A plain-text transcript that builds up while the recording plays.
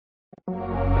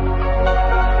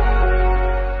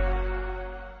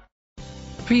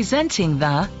Presenting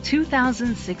the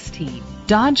 2016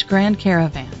 Dodge Grand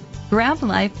Caravan. Grab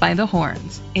life by the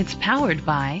horns. It's powered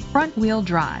by front-wheel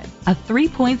drive, a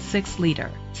 3.6-liter,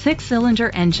 6-cylinder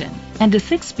engine, and a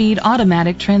 6-speed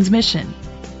automatic transmission.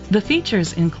 The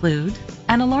features include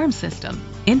an alarm system,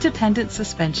 independent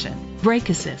suspension, brake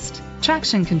assist,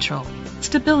 traction control,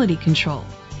 stability control,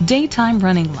 daytime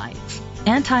running lights,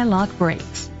 anti-lock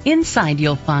brakes. Inside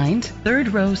you'll find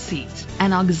third-row seat,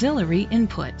 an auxiliary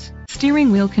input,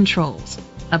 steering wheel controls,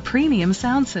 a premium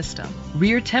sound system,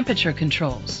 rear temperature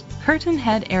controls, curtain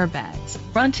head airbags,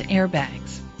 front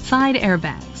airbags,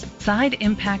 side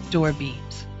impact door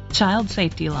beams, child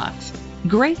safety locks.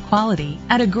 Great quality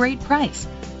at a great price.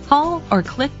 Call or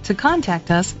click to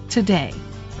contact us today.